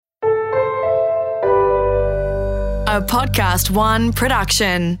A Podcast One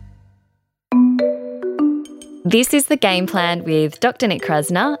production. This is The Game Plan with Dr. Nick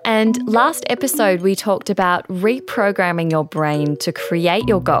Krasner, and last episode we talked about reprogramming your brain to create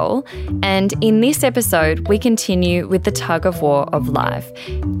your goal, and in this episode we continue with the tug of war of life.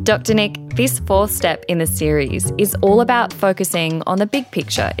 Dr. Nick, this fourth step in the series is all about focusing on the big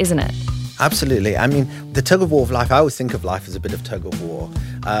picture, isn't it? Absolutely. I mean, the tug of war of life, I always think of life as a bit of tug of war.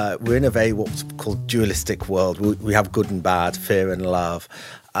 We're in a very what's called dualistic world. We have good and bad, fear and love.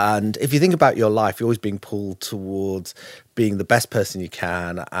 And if you think about your life, you're always being pulled towards being the best person you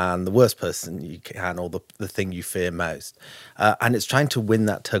can and the worst person you can, or the thing you fear most. And it's trying to win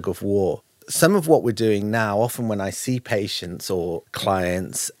that tug of war. Some of what we're doing now, often when I see patients or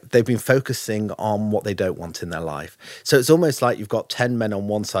clients, they've been focusing on what they don't want in their life. So it's almost like you've got 10 men on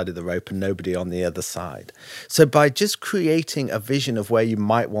one side of the rope and nobody on the other side. So by just creating a vision of where you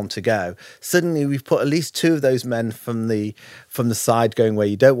might want to go, suddenly we've put at least two of those men from the side going where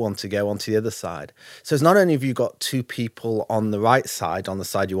you don't want to go onto the other side. So it's not only have you got two people on the right side, on the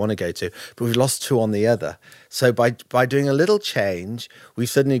side you want to go to, but we've lost two on the other. So by doing a little change, we've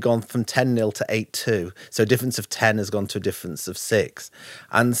suddenly gone from 10-0 to 8-2. So a difference of 10 has gone to a difference of 6.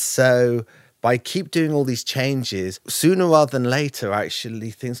 And so by keep doing all these changes, sooner rather than later,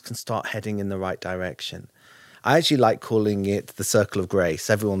 actually, things can start heading in the right direction. I actually like calling it the circle of grace.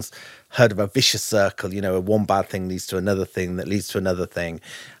 Everyone's heard of a vicious circle, one bad thing leads to another thing that leads to another thing.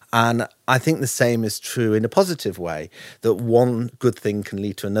 And I think the same is true in a positive way, that one good thing can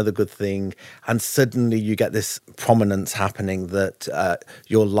lead to another good thing. And suddenly you get this prominence happening that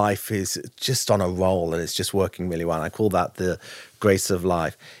your life is just on a roll and it's just working really well. And I call that the grace of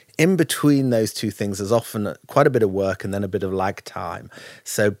life. In between those two things, there's often quite a bit of work and then a bit of lag time.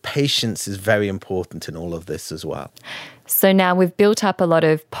 So patience is very important in all of this as well. So now we've built up a lot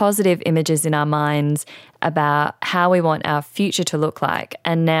of positive images in our minds about how we want our future to look like.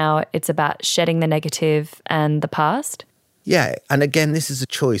 And now it's about shedding the negative and the past. Yeah. And again, this is a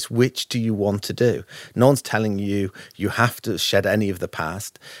choice. Which do you want to do? No one's telling you you have to shed any of the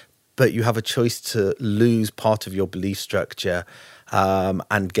past, but you have a choice to lose part of your belief structure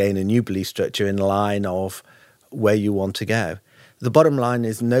and gain a new belief structure in line of where you want to go. The bottom line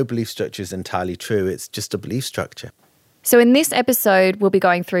is no belief structure is entirely true. It's just a belief structure. So in this episode, we'll be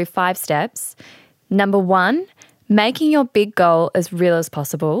going through 5 steps. Number 1, making your big goal as real as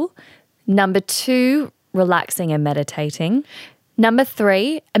possible. Number 2, relaxing and meditating. Number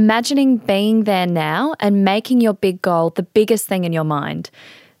 3, imagining being there now and making your big goal the biggest thing in your mind.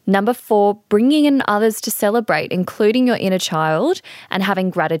 Number 4, bringing in others to celebrate, including your inner child, and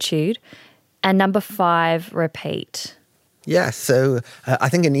having gratitude. And number 5, repeat. Yeah, so I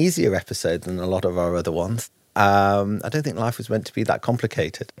think an easier episode than a lot of our other ones. I don't think life was meant to be that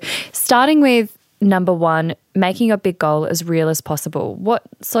complicated. Starting with number 1, making your big goal as real as possible. What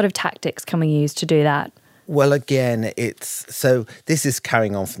sort of tactics can we use to do that? Well, again, this is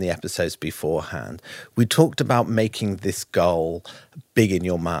carrying on from the episodes beforehand. We talked about making this goal big in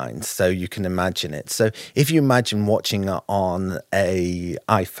your mind so you can imagine it. So if you imagine watching it on a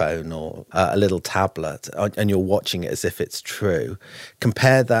iPhone or a little tablet and you're watching it as if it's true,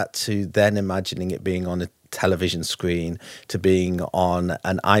 compare that to then imagining it being on a television screen, to being on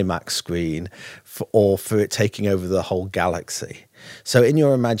an IMAX screen, or for it taking over the whole galaxy. So in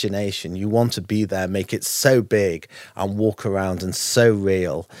your imagination, you want to be there, make it so big and walk around and so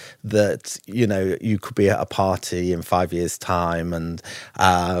real that, you could be at a party in 5 years' time, and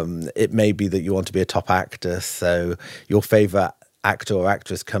it may be that you want to be a top actor. So your favorite actor or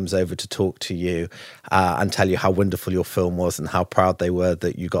actress comes over to talk to you and tell you how wonderful your film was and how proud they were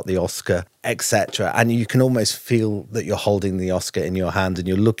that you got the Oscar, etc. And you can almost feel that you're holding the Oscar in your hand and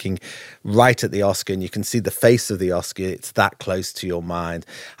you're looking right at the Oscar and you can see the face of the Oscar. It's that close to your mind,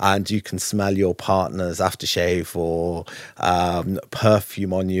 and you can smell your partner's aftershave or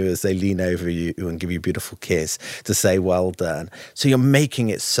perfume on you as they lean over you and give you a beautiful kiss to say well done. So you're making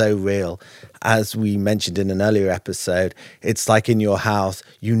it so real. As we mentioned in an earlier episode, it's like in your house,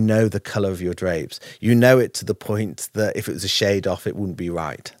 you know the colour of your drapes. You know it to the point that if it was a shade off, it wouldn't be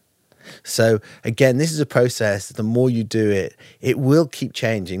right. So again, this is a process. The more you do it, it will keep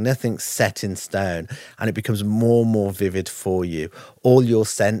changing. Nothing's set in stone, and it becomes more and more vivid for you. All your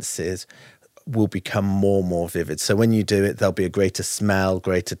senses will become more and more vivid. So when you do it, there'll be a greater smell,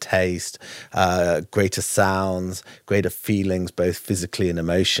 greater taste, greater sounds, greater feelings, both physically and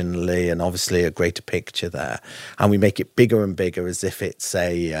emotionally, and obviously a greater picture there. And we make it bigger and bigger as if it's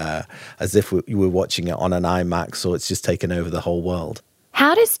as if we were watching it on an IMAX, or it's just taken over the whole world.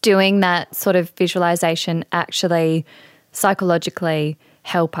 How does doing that sort of visualization actually psychologically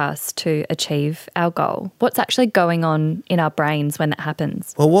help us to achieve our goal? What's actually going on in our brains when that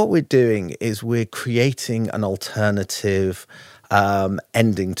happens? Well, what we're doing is we're creating an alternative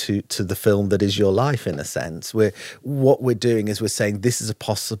ending to the film that is your life, in a sense. What we're doing is we're saying this is a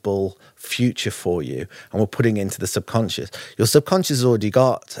possible future for you, and we're putting it into the subconscious. Your subconscious has already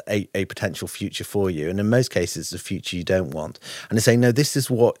got a potential future for you, and in most cases, it's a future you don't want. And it's saying, no, this is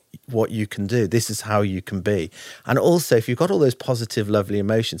what you can do. This is how you can be. And also, if you've got all those positive, lovely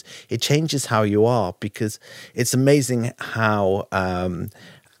emotions, it changes how you are, because it's amazing how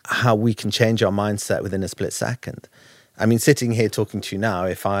we can change our mindset within a split second. I mean, sitting here talking to you now,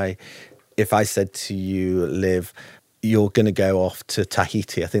 if I said to you, Liv, you're going to go off to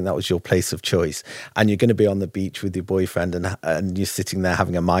Tahiti, I think that was your place of choice, and you're going to be on the beach with your boyfriend and you're sitting there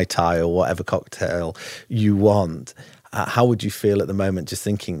having a Mai Tai or whatever cocktail you want, how would you feel at the moment just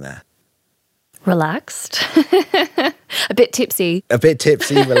thinking that? Relaxed. A bit tipsy.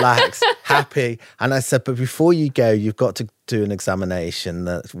 Relaxed, happy. And I said, but before you go, you've got to do an examination.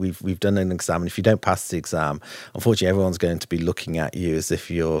 That we've done an exam. And if you don't pass the exam, unfortunately, everyone's going to be looking at you as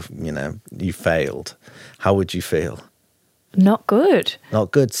if you failed. How would you feel? Not good. Not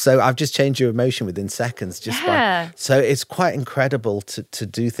good. So I've just changed your emotion within seconds. So it's quite incredible to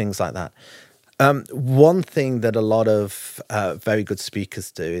do things like that. One thing that a lot of very good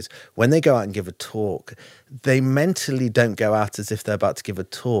speakers do is when they go out and give a talk, they mentally don't go out as if they're about to give a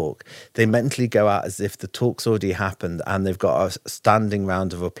talk. They mentally go out as if the talk's already happened and they've got a standing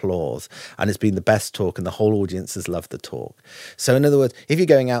round of applause and it's been the best talk and the whole audience has loved the talk. So in other words, if you're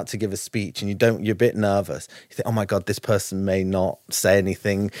going out to give a speech and you're a bit nervous, you think, oh my God, this person may not say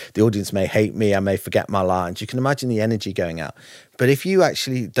anything. The audience may hate me. I may forget my lines. You can imagine the energy going out. But if you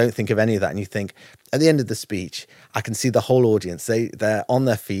actually don't think of any of that and you think, at the end of the speech, I can see the whole audience. They're on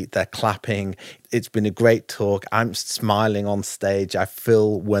their feet, they're clapping. It's been a great talk. I'm smiling on stage. I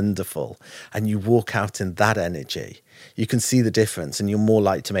feel wonderful. And you walk out in that energy. You can see the difference and you're more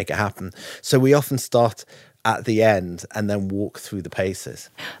likely to make it happen. So we often start at the end and then walk through the paces.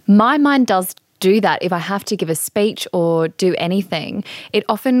 My mind does do that if I have to give a speech or do anything. It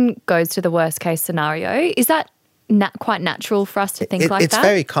often goes to the worst case scenario. Is that quite natural for us to think like that? It's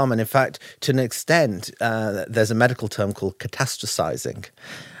very common. In fact, to an extent, there's a medical term called catastrophizing.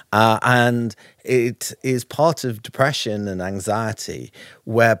 And it is part of depression and anxiety,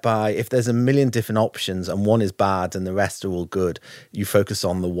 whereby if there's a million different options and one is bad and the rest are all good, you focus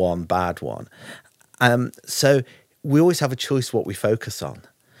on the one bad one. So we always have a choice what we focus on.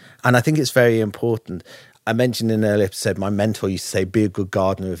 And I think it's very important. I mentioned in an earlier episode, my mentor used to say, be a good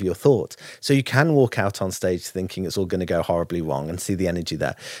gardener of your thoughts. So you can walk out on stage thinking it's all going to go horribly wrong and see the energy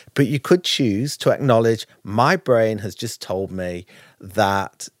there. But you could choose to acknowledge, my brain has just told me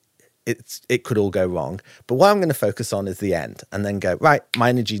that it could all go wrong. But what I'm going to focus on is the end, and then go, right, my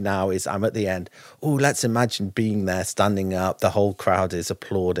energy now is I'm at the end. Oh, let's imagine being there, standing up. The whole crowd is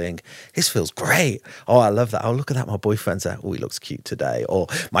applauding. This feels great. Oh, I love that. Oh, look at that. My boyfriend's there. Oh, he looks cute today. Or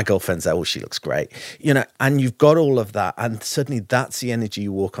my girlfriend's there. Oh, she looks great. And you've got all of that. And suddenly that's the energy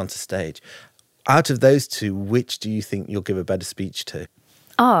you walk onto stage. Out of those two, which do you think you'll give a better speech to?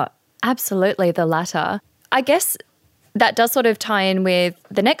 Oh, absolutely the latter. I guess that does sort of tie in with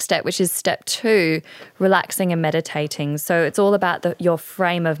the next step, which is step 2, relaxing and meditating. So it's all about your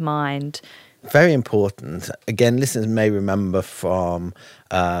frame of mind. Very important. Again, listeners may remember from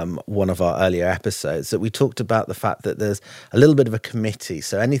one of our earlier episodes that we talked about the fact that there's a little bit of a committee.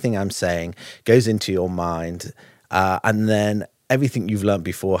 So anything I'm saying goes into your mind, and then everything you've learned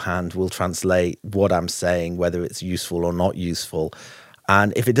beforehand will translate what I'm saying, whether it's useful or not useful.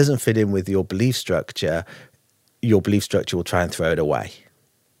 And if it doesn't fit in with your belief structure will try and throw it away.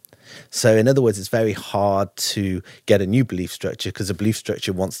 So in other words, it's very hard to get a new belief structure because a belief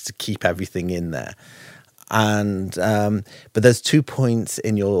structure wants to keep everything in there. And but there's 2 points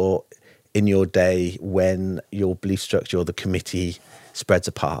in your day when your belief structure or the committee spreads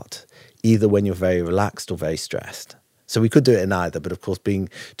apart, either when you're very relaxed or very stressed. So we could do it in either, but of course doing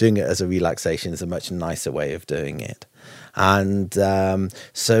it as a relaxation is a much nicer way of doing it. And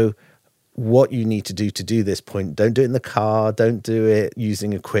so what you need to do this point, don't do it in the car, don't do it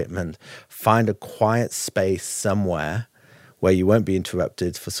using equipment. Find a quiet space somewhere where you won't be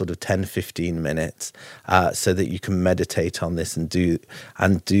interrupted for sort of 10, 15 minutes so that you can meditate on this and do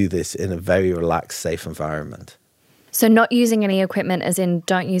this in a very relaxed, safe environment. So not using any equipment, as in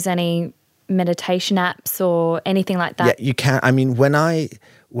don't use any meditation apps or anything like that? Yeah, you can. I mean, when I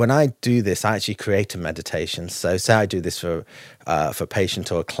when I do this, I actually create a meditation. So say I do this for a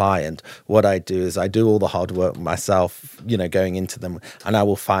patient or a client, what I do is I do all the hard work myself, going into them, and I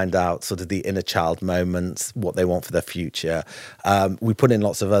will find out sort of the inner child moments, what they want for their future. We put in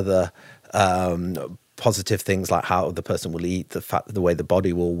lots of other positive things like how the person will eat, the way the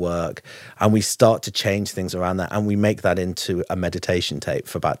body will work, and we start to change things around that, and we make that into a meditation tape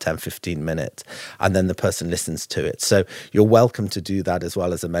for about 10-15 minutes, and then the person listens to it. So you're welcome to do that as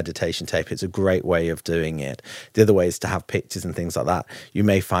well as a meditation tape. It's a great way of doing it. The other way is to have pictures and things like that. You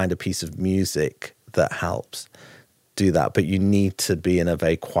may find a piece of music that helps do that, but you need to be in a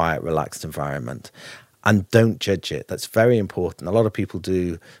very quiet, relaxed environment. And don't judge it. That's very important. A lot of people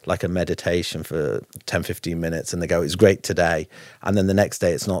do like a meditation for 10-15 minutes and they go, it's great today. And then the next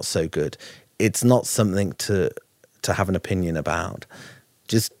day it's not so good. It's not something to have an opinion about.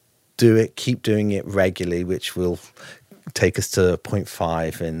 Just do it, keep doing it regularly, which will take us to point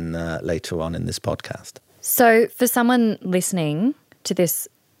 5 in later on in this podcast. So for someone listening to this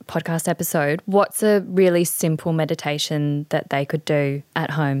podcast episode, what's a really simple meditation that they could do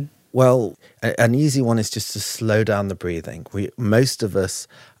at home? Well, an easy one is just to slow down the breathing. Most of us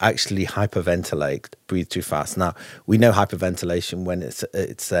actually hyperventilate, breathe too fast. Now, we know hyperventilation when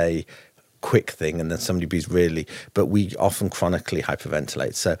it's a quick thing and then somebody breathes really, but we often chronically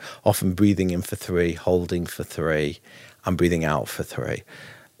hyperventilate. So often breathing in for 3, holding for 3, and breathing out for 3.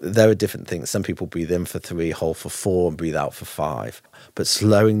 There are different things. Some people breathe in for 3, hold for 4, and breathe out for 5. But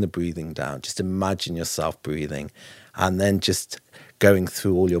slowing the breathing down, just imagine yourself breathing and then just going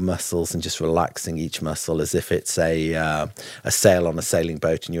through all your muscles and just relaxing each muscle as if it's a sail on a sailing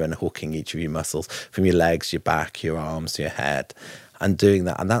boat and you're unhooking each of your muscles from your legs, your back, your arms, your head, and doing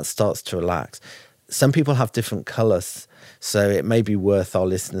that. And that starts to relax. Some people have different colours. So it may be worth our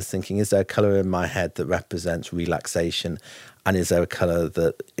listeners thinking, is there a colour in my head that represents relaxation? And is there a colour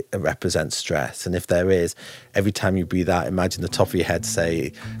that represents stress? And if there is, every time you breathe out, imagine the top of your head,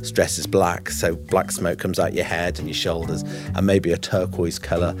 say, stress is black. So black smoke comes out your head and your shoulders. And maybe a turquoise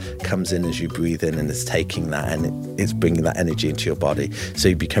colour comes in as you breathe in and it's taking that and it's bringing that energy into your body. So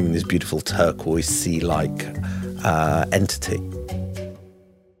you're becoming this beautiful turquoise sea-like entity.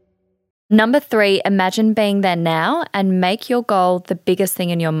 Number 3, imagine being there now and make your goal the biggest thing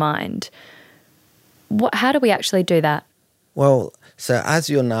in your mind. How do we actually do that? Well, so as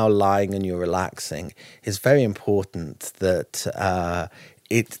you're now lying and you're relaxing, it's very important that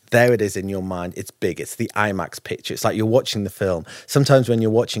there it is in your mind. It's big. It's the IMAX picture. It's like you're watching the film. Sometimes when you're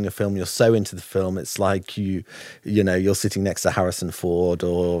watching a film, you're so into the film. It's like you're sitting next to Harrison Ford,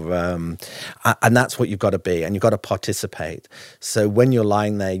 and that's what you've got to be, and you've got to participate. So when you're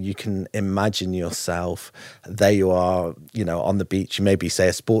lying there, you can imagine yourself. There you are, on the beach. You maybe say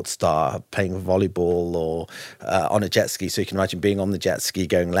a sports star playing volleyball or on a jet ski. So you can imagine being on the jet ski,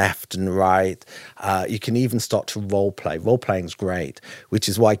 going left and right. You can even start to role play. Role playing is great, which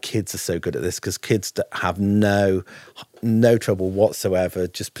is why kids are so good at this, because kids have no trouble whatsoever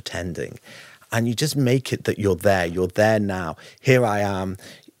just pretending. And you just make it that you're there now. Here I am.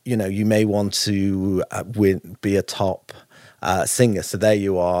 You may want to be a top singer. So there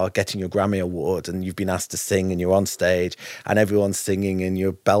you are getting your Grammy Award and you've been asked to sing and you're on stage and everyone's singing and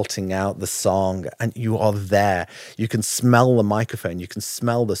you're belting out the song and you are there. You can smell the microphone. You can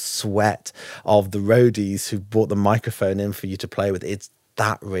smell the sweat of the roadies who brought the microphone in for you to play with. It's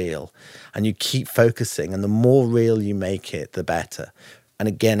that real, and you keep focusing, and the more real you make it, the better. And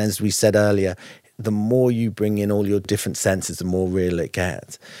again, as we said earlier, the more you bring in all your different senses, the more real it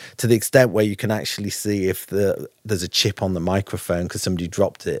gets, to the extent where you can actually see if there's a chip on the microphone because somebody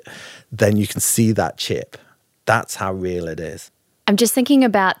dropped it, then you can see that chip. That's how real it is. I'm just thinking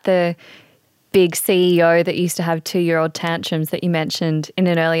about the big CEO that used to have 2-year-old tantrums that you mentioned in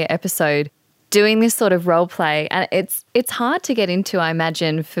an earlier episode, doing this sort of role play. And it's hard to get into, I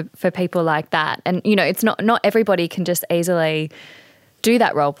imagine, for people like that. And, it's not everybody can just easily do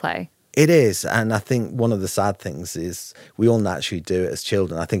that role play. It is. And I think one of the sad things is we all naturally do it as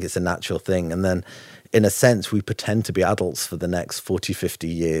children. I think it's a natural thing. And then in a sense, we pretend to be adults for the next 40, 50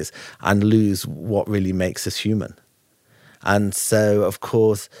 years and lose what really makes us human. And so, of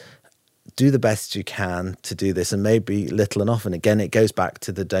course, do the best you can to do this, and maybe little and often. Again, it goes back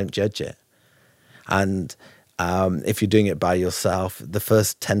to the don't judge it. And if you're doing it by yourself, the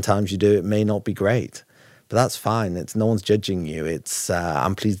first 10 times you do it may not be great, but that's fine. No one's judging you.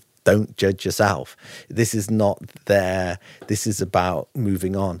 And please don't judge yourself. This is not there. This is about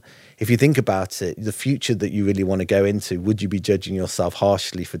moving on. If you think about it, the future that you really want to go into, would you be judging yourself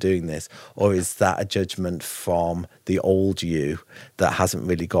harshly for doing this? Or is that a judgment from the old you that hasn't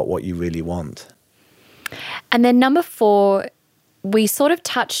really got what you really want? And then number 4, we sort of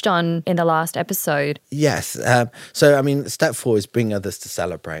touched on in the last episode. Yes. So, step 4 is bring others to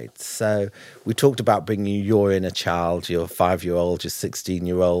celebrate. So we talked about bringing your inner child, your 5-year-old, your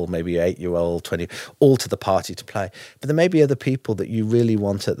 16-year-old, maybe your 8-year-old, 20, all to the party to play. But there may be other people that you really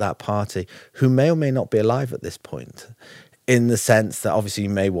want at that party who may or may not be alive at this point, in the sense that obviously you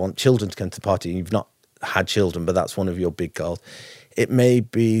may want children to come to the party. You've not had children, but that's one of your big goals. It may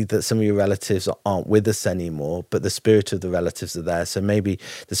be that some of your relatives aren't with us anymore, but the spirit of the relatives are there. So maybe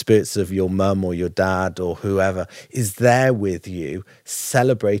the spirits of your mum or your dad or whoever is there with you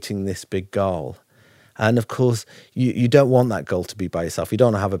celebrating this big goal. And of course, you don't want that goal to be by yourself. You don't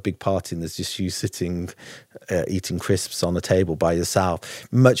want to have a big party and there's just you sitting, eating crisps on a table by yourself.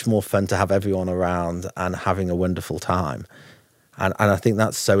 Much more fun to have everyone around and having a wonderful time. And I think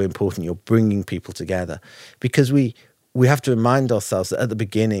that's so important. You're bringing people together, because we have to remind ourselves that at the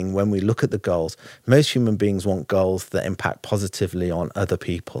beginning, when we look at the goals, most human beings want goals that impact positively on other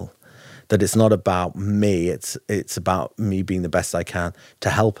people. That it's not about me, it's about me being the best I can to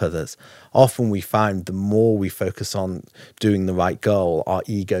help others. Often we find the more we focus on doing the right goal, our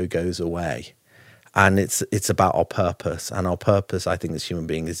ego goes away. And it's about our purpose. And our purpose, I think, as human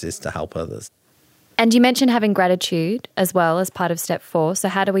beings is to help others. And you mentioned having gratitude as well as part of step 4. So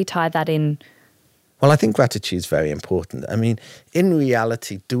how do we tie that in? Well, I think gratitude is very important. In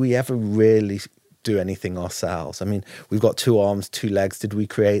reality, do we ever really do anything ourselves? We've got 2 arms, 2 legs. Did we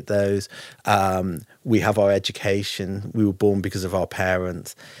create those? We have our education. We were born because of our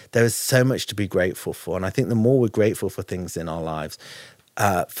parents. There is so much to be grateful for. And I think the more we're grateful for things in our lives,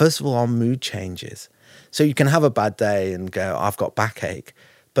 first of all, our mood changes. So you can have a bad day and go, I've got backache.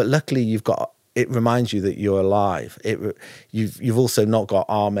 But luckily, it reminds you that you're alive. You've also not got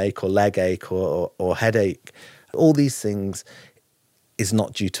arm ache or leg ache or headache. All these things is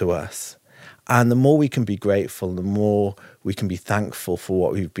not due to us. And the more we can be grateful, the more we can be thankful for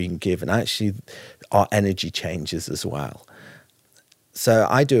what we've been given. Actually, our energy changes as well. So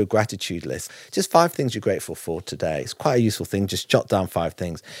I do a gratitude list. Just 5 things you're grateful for today. It's quite a useful thing. Just jot down 5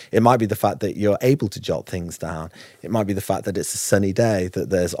 things. It might be the fact that you're able to jot things down. It might be the fact that it's a sunny day, that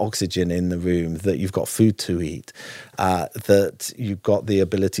there's oxygen in the room, that you've got food to eat, that you've got the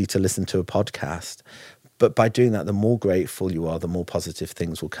ability to listen to a podcast. But by doing that, the more grateful you are, the more positive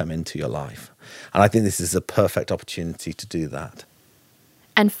things will come into your life. And I think this is a perfect opportunity to do that.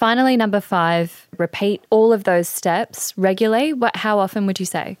 And finally, number 5, repeat all of those steps regularly. How often would you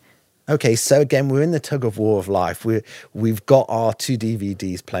say? Okay, so again, we're in the tug of war of life. We've got our 2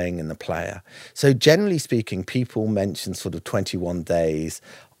 DVDs playing in the player. So generally speaking, people mention sort of 21 days,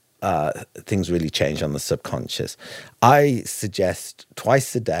 things really change on the subconscious. I suggest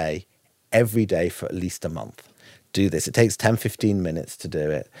twice a day, every day for at least a month. Do this. It takes 10, 15 minutes to do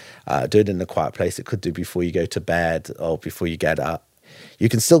it. Do it in a quiet place. It could do before you go to bed or before you get up. You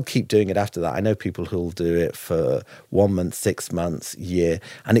can still keep doing it after that. I know people who will do it for 1 month, 6 months, year,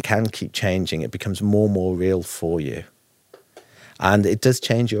 and it can keep changing. It becomes more and more real for you. And it does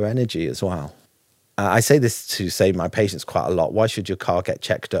change your energy as well. I say this to save my patients quite a lot. Why should your car get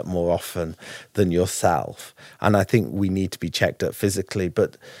checked up more often than yourself? And I think we need to be checked up physically,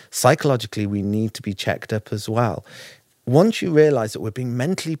 but psychologically we need to be checked up as well. Once you realize that we're being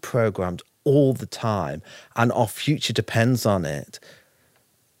mentally programmed all the time and our future depends on it,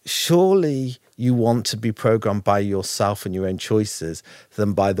 surely you want to be programmed by yourself and your own choices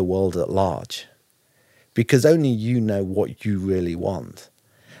than by the world at large, because only you know what you really want.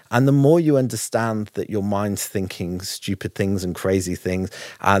 And the more you understand that your mind's thinking stupid things and crazy things,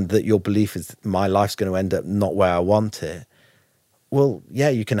 and that your belief is my life's going to end up not where I want it, well, yeah,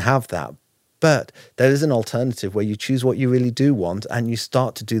 you can have that. But there is an alternative where you choose what you really do want and you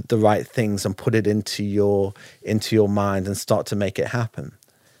start to do the right things and put it into your mind and start to make it happen.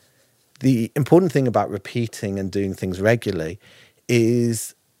 The important thing about repeating and doing things regularly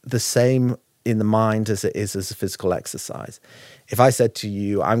is the same in the mind as it is as a physical exercise. If I said to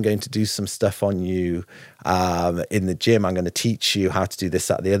you, I'm going to do some stuff on you in the gym, I'm going to teach you how to do this,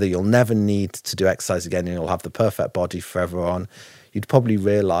 that, the other, you'll never need to do exercise again and you'll have the perfect body forever on, you'd probably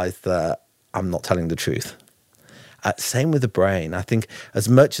realize that I'm not telling the truth. Same with the brain. I think as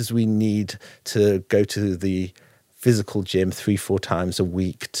much as we need to go to the physical gym 3-4 times a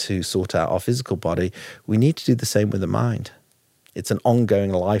week to sort out our physical body, we need to do the same with the mind. It's an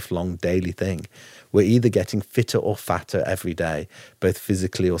ongoing, lifelong, daily thing. We're either getting fitter or fatter every day, both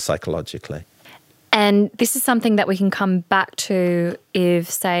physically or psychologically. And this is something that we can come back to if,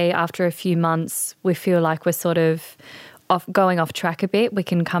 say, after a few months, we feel like we're sort of going off track a bit. We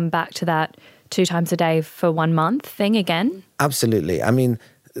can come back to that 2 times a day for 1 month thing again. Absolutely. I mean,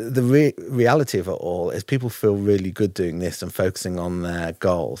 the reality of it all is people feel really good doing this and focusing on their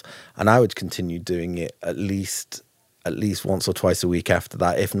goals. And I would continue doing it at least once or twice a week after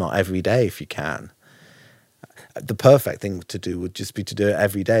that, if not every day, if you can. The perfect thing to do would just be to do it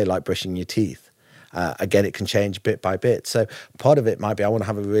every day, like brushing your teeth. Again, it can change bit by bit. So part of it might be, I want to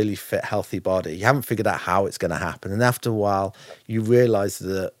have a really fit, healthy body. You haven't figured out how it's going to happen. And after a while, you realize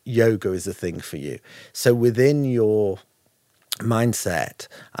that yoga is a thing for you. So within your mindset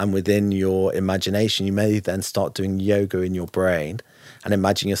and within your imagination, you may then start doing yoga in your brain and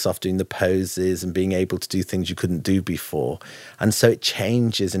imagine yourself doing the poses and being able to do things you couldn't do before. And so it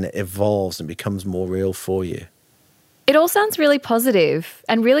changes and it evolves and becomes more real for you. It all sounds really positive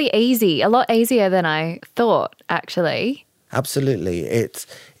and really easy, a lot easier than I thought, actually. Absolutely. It's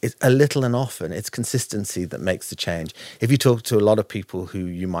a little and often. It's consistency that makes the change. If you talk to a lot of people who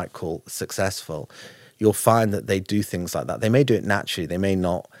you might call successful, you'll find that they do things like that. They may do it naturally. They may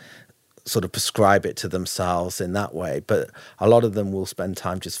not sort of prescribe it to themselves in that way, but a lot of them will spend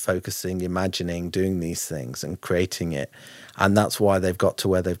time just focusing, imagining, doing these things and creating it. And that's why they've got to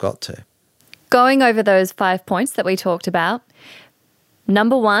where they've got to. Going over those 5 points that we talked about.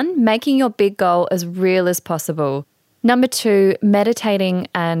 Number 1, making your big goal as real as possible. Number 2, meditating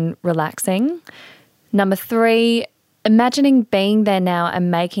and relaxing. Number 3, imagining being there now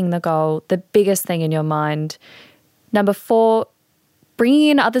and making the goal the biggest thing in your mind. Number 4, bringing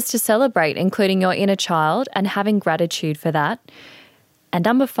in others to celebrate, including your inner child, and having gratitude for that. And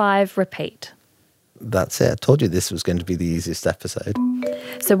number 5, repeat. That's it. I told you this was going to be the easiest episode.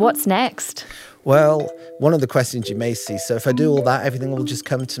 So what's next? Well, one of the questions you may see, so if I do all that, everything will just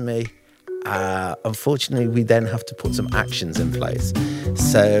come to me. Unfortunately, we then have to put some actions in place.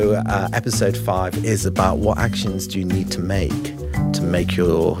 So episode 5 is about what actions do you need to make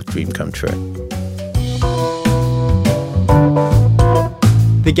your dream come true.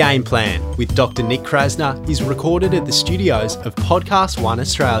 The Game Plan with Dr. Nick Krasner is recorded at the studios of Podcast One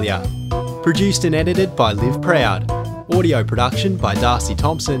Australia. Produced and edited by Liv Proud. Audio production by Darcy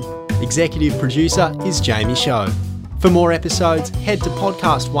Thompson. Executive producer is Jamie Show. For more episodes, head to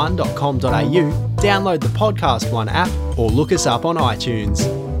podcastone.com.au, download the Podcast One app, or look us up on iTunes.